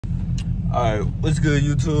Alright, what's good,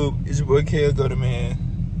 YouTube? It's your boy Keltec, man.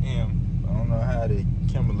 Damn, I don't know how the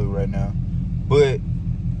camera look right now, but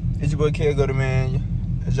it's your boy Keltec,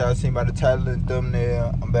 man. As y'all seen by the title and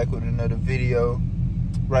thumbnail, I'm back with another video.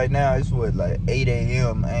 Right now, it's what, like 8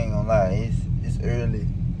 a.m. I ain't gonna lie, it's early.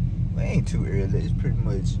 Well, it ain't too early. It's pretty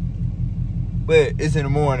much, but it's in the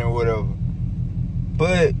morning or whatever.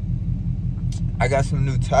 But I got some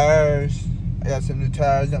new tires. I'm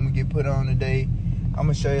gonna get put on today. I'm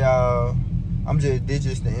gonna show y'all. This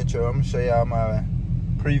just the intro. I'm gonna show y'all my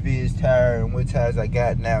previous tire and what tires I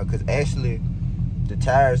got now. Cause actually, the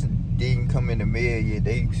tires didn't come in the mail yet.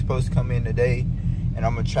 They supposed to come in today, and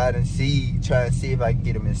I'm gonna try and see if I can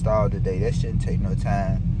get them installed today. That shouldn't take no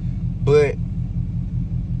time. But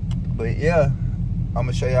yeah, I'm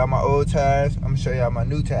gonna show y'all my old tires. I'm gonna show y'all my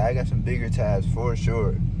new tires. I got some bigger tires for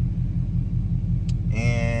sure,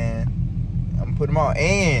 and I'm gonna put them on.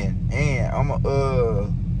 And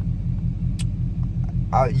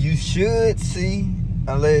you should see,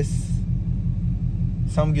 unless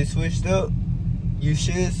something gets switched up, you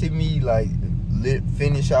should see me like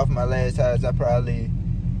finish off my last tires. I probably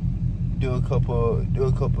do a couple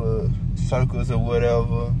circles or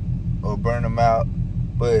whatever, or burn them out.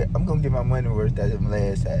 But I'm gonna get my money worth out of them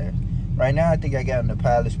last tires. Right now, I think I got them the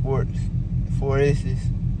Pilot Sports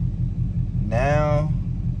 4S's. Now,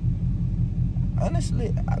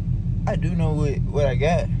 honestly, I do know what I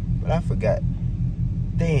got, but I forgot.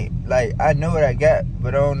 Dang, like, I know what I got,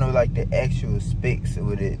 but I don't know, like, the actual specs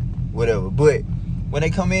with it, whatever. But when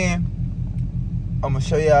they come in, I'm gonna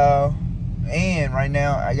show y'all. And right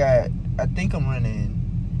now, I think I'm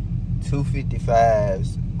running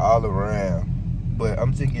 255s all around. But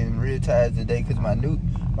I'm just getting real tires today because my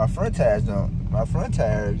front tires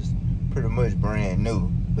pretty much brand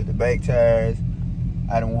new. But the back tires,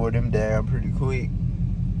 I done wore them down pretty quick.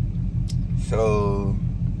 So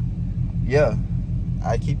yeah,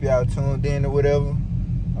 I keep y'all tuned in or whatever.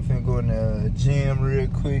 I'm finna go in the gym real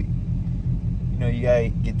quick. You know, you gotta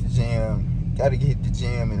get the gym. Gotta get the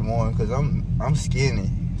gym in the morning because I'm skinny.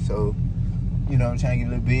 So, you know, I'm trying to get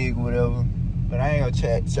a little big or whatever. But I ain't gonna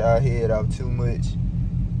chat y'all head off too much.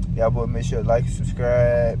 Y'all boy make sure to like and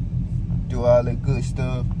subscribe. Do all that good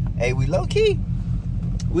stuff. Hey, we low key,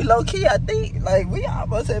 I think. Like, we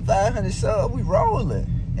almost at 500 subs. We rolling.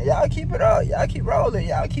 And y'all keep it up. Y'all keep rolling.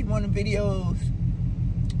 Y'all keep wanting videos.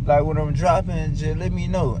 Like, when I'm dropping, just let me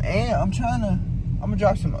know. And I'm gonna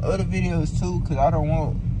drop some other videos too, cause I don't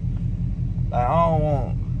want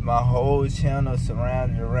my whole channel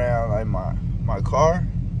surrounded around like my car.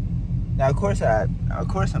 Now, of course I'm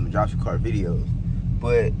gonna drop some car videos,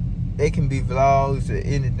 but they can be vlogs or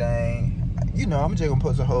anything. You know, I'm just gonna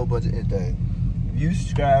post a whole bunch of anything. If you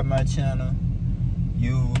subscribe to my channel,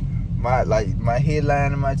 my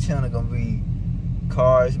headline of my channel gonna be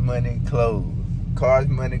cars, money, clothes. Cars,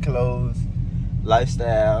 money, clothes,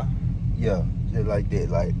 lifestyle. Yeah, just like that.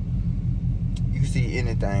 Like, you can see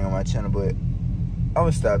anything on my channel, but I'm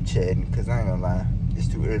gonna stop chatting because I ain't gonna lie, it's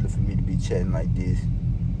too early for me to be chatting like this.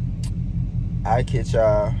 I catch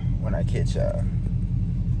y'all when I catch y'all.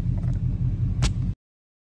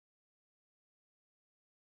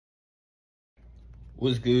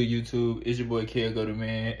 What's good, YouTube? It's your boy Keltec,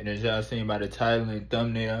 man. And as y'all seen by the title and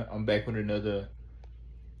thumbnail, I'm back with another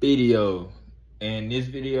video. And this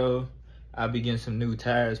video, I'll be getting some new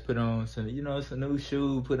tires put on, some new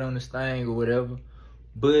shoe put on this thing or whatever.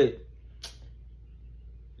 But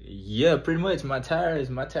yeah, pretty much my tires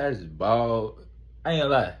is bald. I ain't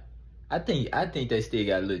gonna lie. I think they still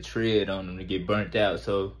got a little tread on them to get burnt out.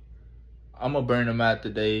 So I'm gonna burn them out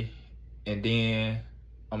today, and then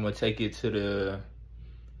I'm gonna take it so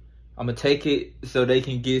they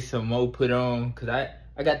can get some more put on. Cause I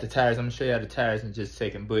got the tires. I'm gonna show y'all the tires in just a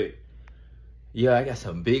second. But yeah, I got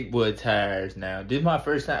some big boy tires now. This is my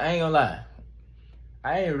first time. I ain't gonna lie.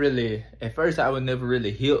 At first I was never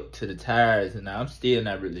really hip to the tires, and now I'm still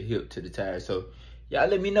not really hip to the tires. So y'all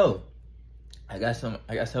let me know. I got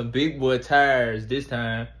some big boy tires this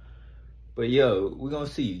time. But yo, we're gonna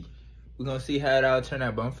see how it all turn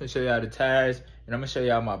out. But I'm finna show y'all the tires, and I'm gonna show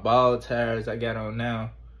y'all my bald tires I got on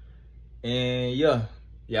now. And yeah,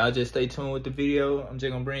 y'all just stay tuned with the video. I'm just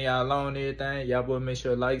gonna bring y'all along and everything. Y'all boy make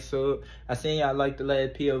sure to like, sub. I seen y'all like the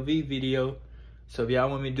last POV video. So if y'all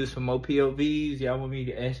want me to do some more POVs, y'all want me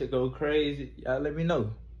to actually go crazy, y'all let me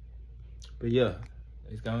know. But yeah,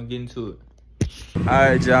 let's go and get into it.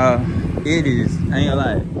 Alright, y'all. It is, I ain't gonna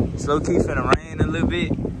lie, it's low-key finna rain a little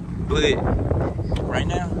bit. But right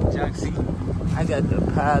now, y'all can see, I got the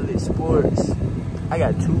Pilot Sports. I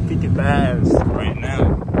got 255s right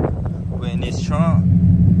now. But in this trunk,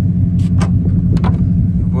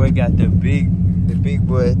 boy got the big the big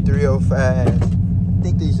boy 305. I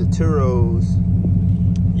think these are Turos.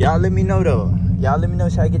 Y'all let me know though. Y'all let me know,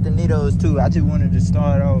 should I get the Nitos too? I just wanted to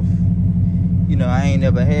start off. You know, I ain't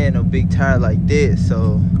never had no big tire like this,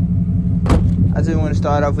 so I just want to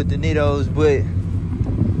start off with the Nitos, but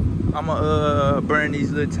I'ma burn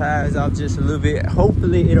these little tires off just a little bit.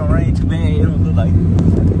 Hopefully it don't rain too bad. It don't look like it.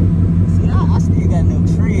 See, I still got no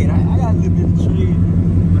tread. I got a little bit of tread,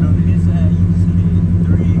 but on the inside you can see the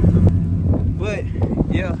thread. But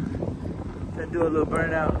yeah, gonna do a little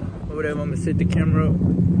burnout or whatever. I'm gonna set the camera up.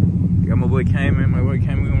 Got my boy Cayman. My boy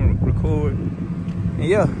Cayman gonna record. And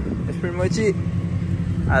yeah, that's pretty much it.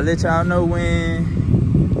 I'll let y'all know when.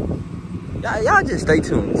 Y'all just stay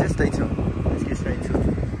tuned. Just stay tuned. Let's get straight to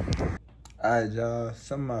it. Alright, y'all.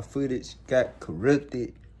 Some of my footage got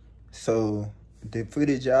corrupted. So the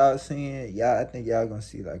footage y'all seeing, I think y'all gonna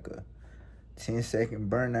see like a 10-second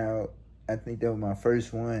burnout. I think that was my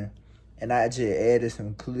first one. And I just added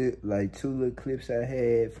some clip, like 2 little clips I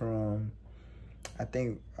had from, I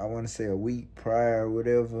think I want to say a week prior or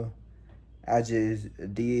whatever. I just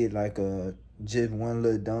did like just one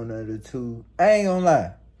little donut or 2. I ain't gonna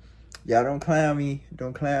lie. Y'all don't clown me.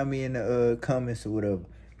 Don't clown me in the comments or whatever.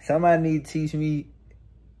 Somebody need to teach me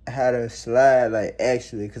how to slide, like,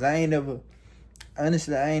 actually. Because I ain't never,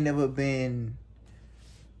 honestly, I ain't never been,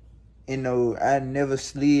 you know, I never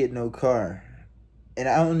slid no car. And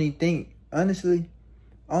I don't even think, honestly,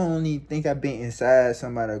 I don't even think I've been inside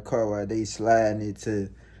somebody's car while they sliding it to,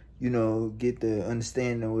 you know, get the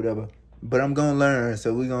understanding or whatever. But I'm going to learn,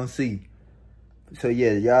 so we going to see. So,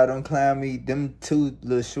 yeah, y'all don't clown me. Them 2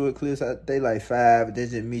 little short clips, they like 5.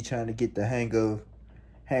 That's just me trying to get the hang of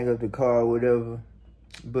the car or whatever.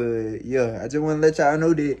 But, yeah, I just want to let y'all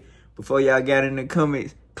know that before y'all got in the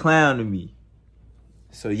comments clowning me.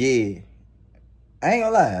 So, yeah, I ain't going to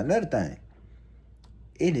lie. Another thing,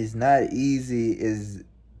 it is not easy as,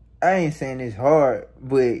 I ain't saying it's hard,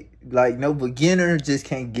 but, like, no beginner just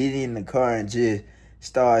can't get in the car and just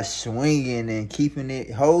start swinging and keeping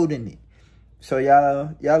it, holding it. So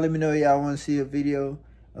y'all let me know if y'all want to see a video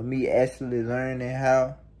of me actually learning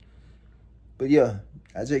how. But yeah,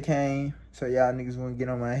 I just came so y'all niggas want to get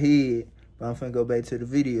on my head. But I'm finna go back to the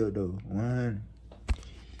video though. 100.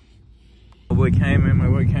 My boy Cayman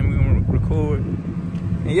gonna record.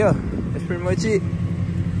 And yeah, that's pretty much it.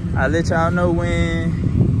 I'll let y'all know when.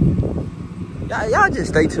 Y'all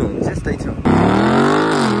just stay tuned. Just stay tuned.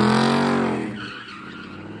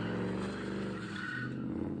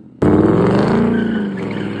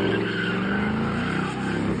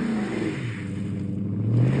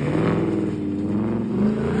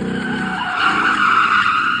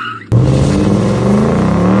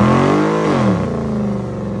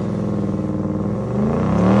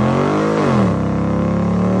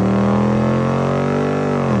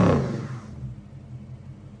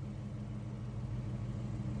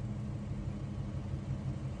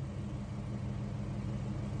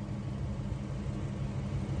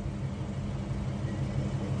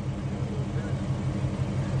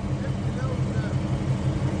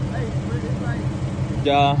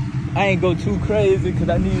 Y'all, I ain't go too crazy because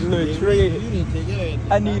I need a little tread.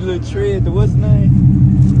 I need a little tread. What's the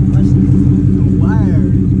name? I should put some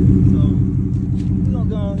wires. So we're gonna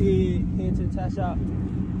go head to the tie shop.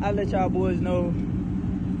 I'll let y'all boys know.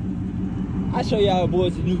 I'll show y'all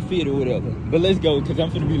boys the new fit or whatever. But let's go because I'm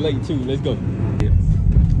finna be late too. Let's go.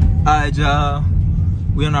 Alright, y'all.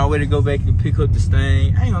 We on our way to go back and pick up the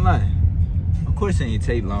Mustang. I ain't gonna lie. Of course it ain't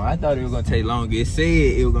take long. I thought it was gonna take longer. It said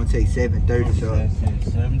it was gonna take 7:30, so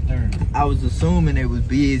 7:30. I was assuming it was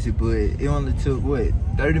busy, but it only took what,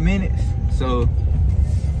 30 minutes? So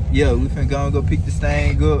yeah, we finna go pick the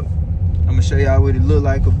Mustang up. I'm gonna show y'all what it look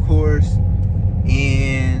like, of course,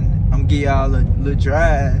 and I'm gonna give y'all a little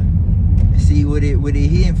drive and see what it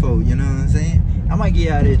hitting for. You know what I'm saying? I might get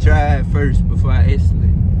y'all that drive first before I actually.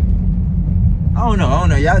 I don't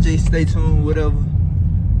know. Y'all just stay tuned, whatever,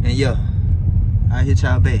 and yeah. I'll hit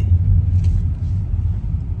y'all back.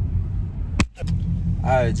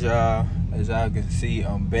 Alright, y'all. As y'all can see,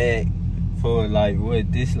 I'm back for like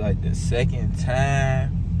this like the 2nd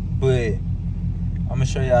time. But I'm gonna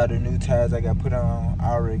show y'all the new tires I got put on. I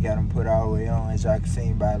already got them put all the way on, as y'all can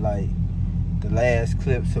see by like the last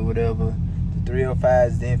clips or whatever. The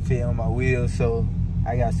 305s didn't fit on my wheels, so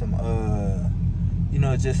I got some you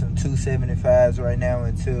know, just some 275s right now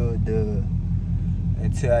until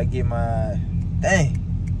I get my. Dang.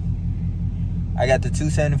 I got the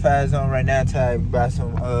 275s on right now until I buy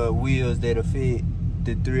some wheels that'll fit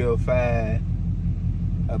the 305.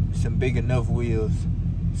 Some big enough wheels.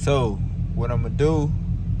 So, what I'm gonna do,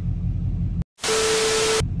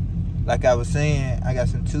 like I was saying, I got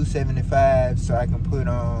some 275s so I can put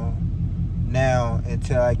on now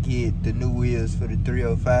until I get the new wheels for the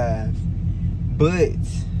 305s. But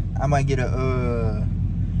I might get a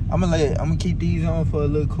I'm gonna keep these on for a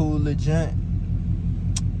little cool little jaunt,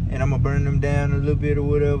 and I'm gonna burn them down a little bit or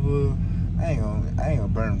whatever. I ain't gonna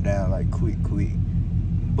burn them down like quick.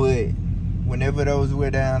 But whenever those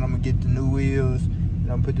wear down, I'm gonna get the new wheels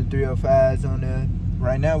and I'm gonna put the 305s on there.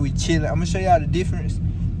 Right now we chilling. I'm gonna show y'all the difference.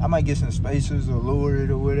 I might get some spacers or lower it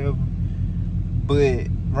or whatever. But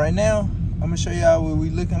right now, I'm gonna show y'all what we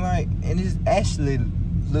looking like, and it's actually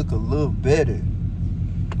look a little better.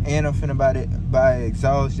 And I'm finna buy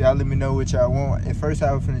exhaust. Y'all let me know what y'all want. At first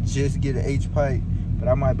I was finna just get an H-pipe, but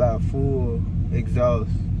I might buy a full exhaust.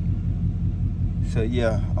 So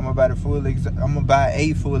yeah, I'm gonna buy a full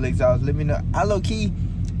exhaust. Let me know. I low key,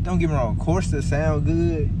 don't get me wrong, Corsa sound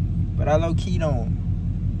good, but I low key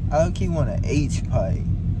want an H-pipe.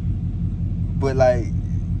 But like,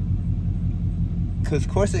 cause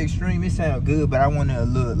Corsa Extreme, it sound good, but I want it a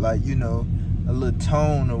little, like, you know, a little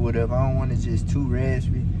tone or whatever. I don't want it just too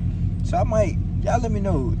raspy. So I might, y'all let me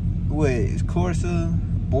know what is Corsa,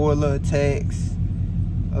 Boiler Tax,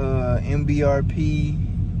 MBRP.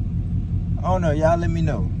 I don't know, y'all let me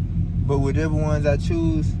know. But whatever ones I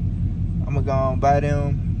choose, I'm gonna go and buy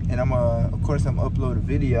them, and of course I'm upload a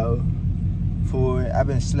video for it. I've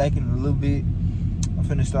been slacking a little bit. I'm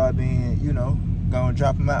finna start being, you know, gonna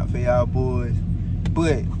drop them out for y'all boys.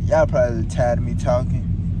 But y'all probably tired of me talking.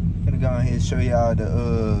 I'm gonna go ahead and show y'all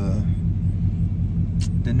the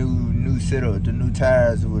new setup, the new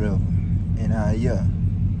tires or whatever. And yeah.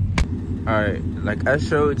 Alright, like I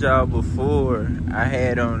showed y'all before, I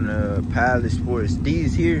had on the Pilot Sports.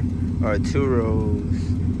 These here are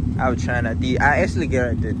Turos. I was trying out these. I actually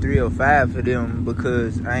got the 305 for them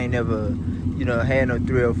because I ain't never, you know, had no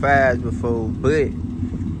 305s before. But,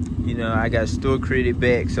 you know, I got store credit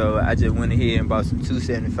back, so I just went ahead and bought some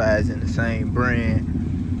 275s in the same brand.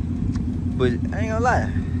 But I ain't gonna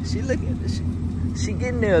lie, she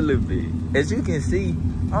getting there a little bit. As you can see,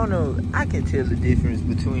 I don't know, I can tell the difference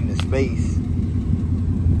between the space,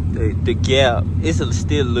 the gap. It's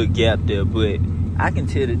still a little gap there, but I can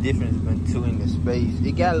tell the difference between the space.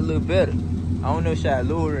 It got a little better. I don't know, should I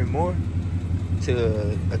lower it more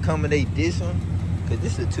to accommodate this one? Cause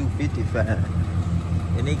this is a 255,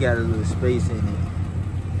 and it got a little space in it,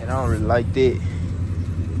 and I don't really like that.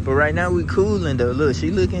 But right now we cooling though. Look,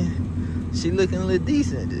 she looking a little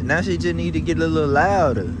decent. Now she just need to get a little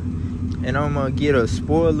louder. And I'm gonna get a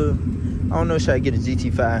spoiler. I don't know, should I get a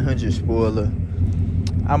GT500 spoiler?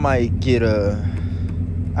 I might get a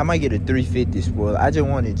 350 spoiler. I just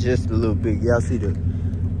want it just a little big. Y'all see the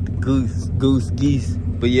geese.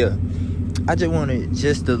 But yeah, I just want it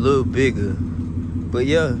just a little bigger. But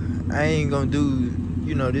yeah, I ain't gonna do,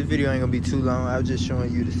 you know, this video ain't gonna be too long. I was just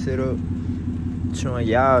showing you the setup, showing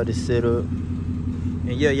y'all the setup.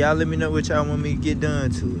 And yeah, y'all let me know what y'all want me to get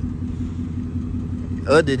done to it.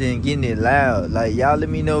 Other than getting it loud, like, y'all let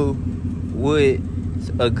me know what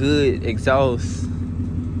a good exhaust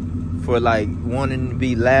for, like, wanting to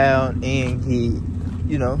be loud and get,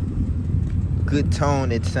 you know, good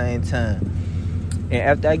tone at the same time. And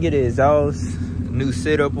after I get an exhaust, new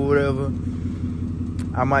setup or whatever,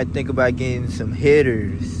 I might think about getting some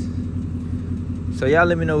headers. So y'all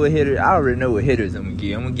let me know what headers. I already know what headers I'm gonna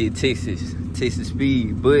get. I'm gonna get Texas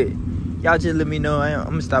Speed, but y'all just let me know. I'm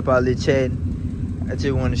gonna stop all this chatting. I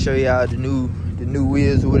just want to show y'all the new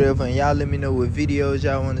wheels or whatever, and y'all let me know what videos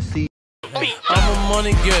y'all want to see. I'm a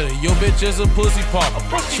money getter, your bitch is a pussy pop.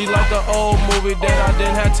 She like the old movie that I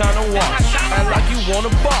didn't have time to watch. Act like you want a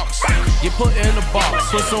box, get put in the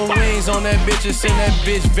box. Put some wings on that bitch and send that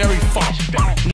bitch very far.